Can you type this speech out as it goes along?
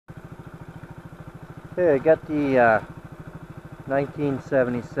Okay, I got the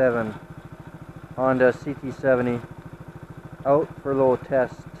 1977 Honda ct70 out for a little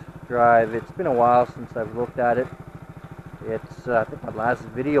test drive. It's been a while since I've looked at it. I think my last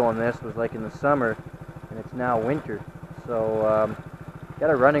video on this was like in the summer, and it's now winter. So got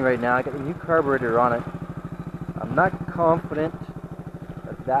it running right now. I got a new carburetor on it. I'm not confident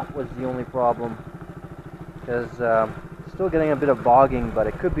that that was the only problem, because still getting a bit of bogging, but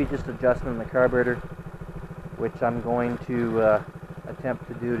it could be just adjustment in the carburetor, which I'm going to attempt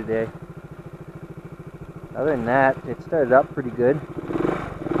to do today. Other than that, it started up pretty good.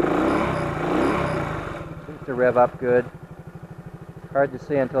 Seems to rev up good. Hard to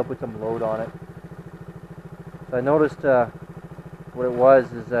say until I put some load on it. So I noticed what it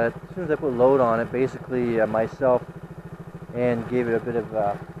was is that as soon as I put load on it, basically myself and gave it a bit of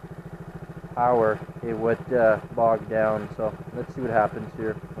power, it would bog down. So let's see what happens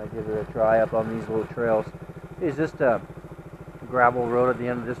here. I give it a try up on these little trails. It's just a gravel road at the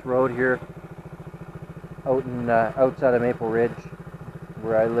end of this road here, out in outside of Maple Ridge,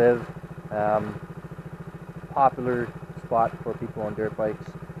 where I live. Popular spot for people on dirt bikes.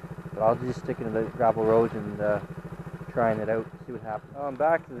 But I'll just stick into the gravel roads and trying it out, see what happens. I'm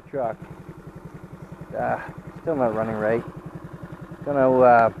back to the truck. Still not running right.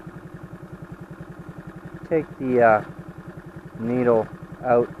 Gonna take the needle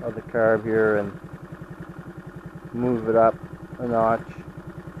out of the carb here and move it up a notch.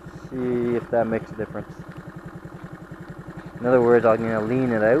 See if that makes a difference. In other words, I'm gonna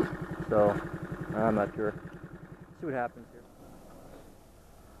lean it out. So I'm not sure. See what happens here.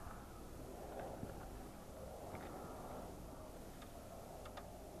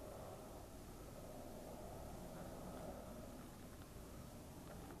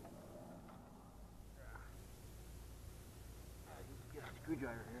 Get a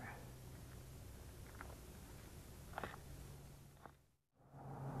screwdriver here.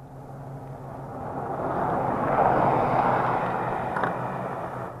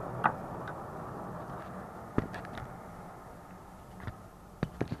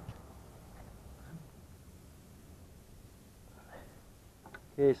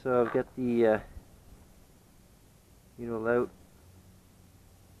 Okay, so I've got the needle out.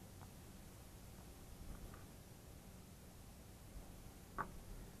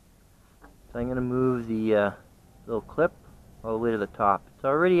 So I'm going to move the little clip all the way to the top. It's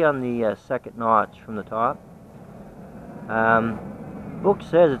already on the second notch from the top. The book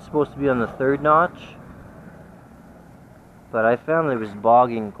says it's supposed to be on the third notch, but I found it was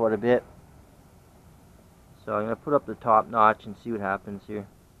bogging quite a bit. So I'm going to put up the top notch and see what happens here.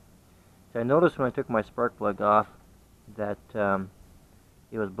 So I noticed when I took my spark plug off that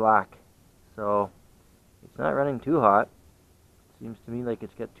it was black. So it's not running too hot. Seems to me like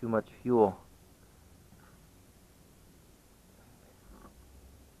it's got too much fuel.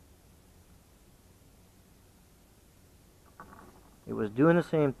 It was doing the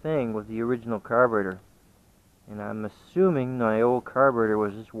same thing with the original carburetor, and I'm assuming my old carburetor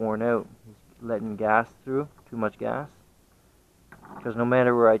was just worn out. It's letting gas through, too much gas, because no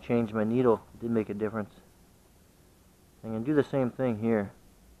matter where I changed my needle, it did make a difference. I'm going to do the same thing here.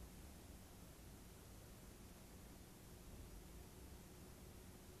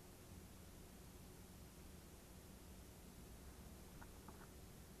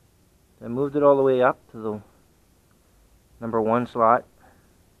 I moved it all the way up to the number 1 slot.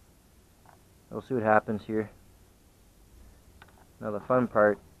 We'll see what happens here. Now the fun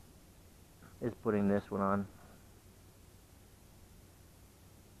part is putting this one on.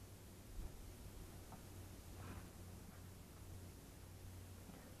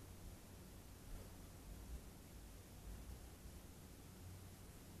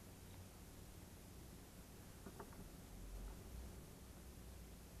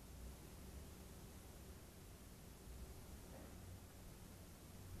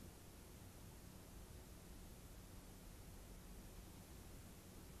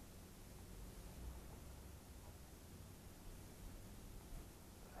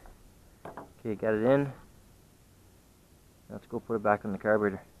 Okay, got it in. Let's go put it back on the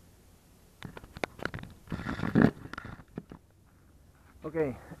carburetor.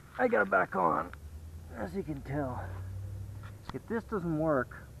 Okay, I got it back on. As you can tell, if this doesn't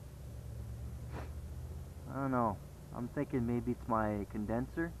work, I don't know. I'm thinking maybe it's my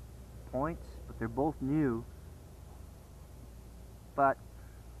condenser points, but they're both new. But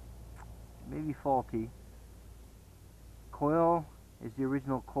it may be faulty. Coil is the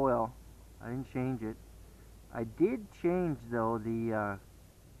original coil. I didn't change it. I did change though the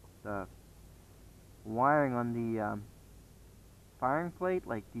wiring on the firing plate,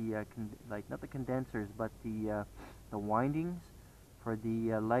 like the like not the condensers, but the windings for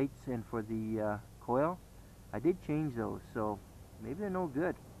the lights and for the coil. I did change those, so maybe they're no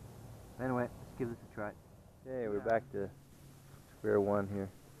good. Anyway, let's give this a try. Okay, we're back to square one here.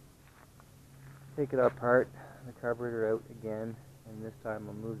 Take it apart, the carburetor out again, and this time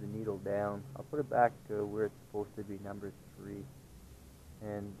I'll move the needle down. I'll put it back to where it's supposed to be, number 3,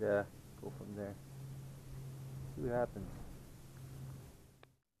 and go from there. See what happens.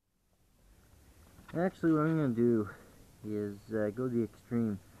 Actually, what I'm going to do is go the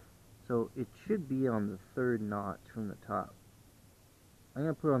extreme. So it should be on the 3rd notch from the top. I'm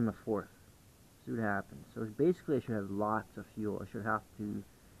going to put it on the 4th. See what happens. So basically I should have lots of fuel. I should have to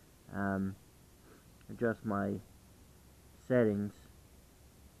adjust my settings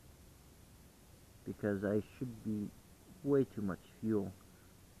because I should be way too much fuel.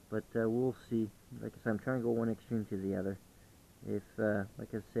 But we'll see. Like I said, I'm trying to go one extreme to the other. If,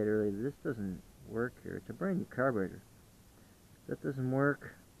 like I said earlier, this doesn't work here. It's a brand new carburetor. If that doesn't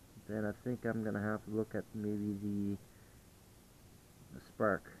work, then I think I'm going to have to look at maybe the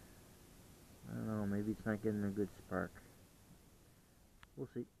spark. I don't know, maybe it's not getting a good spark. We'll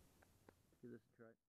see. Give this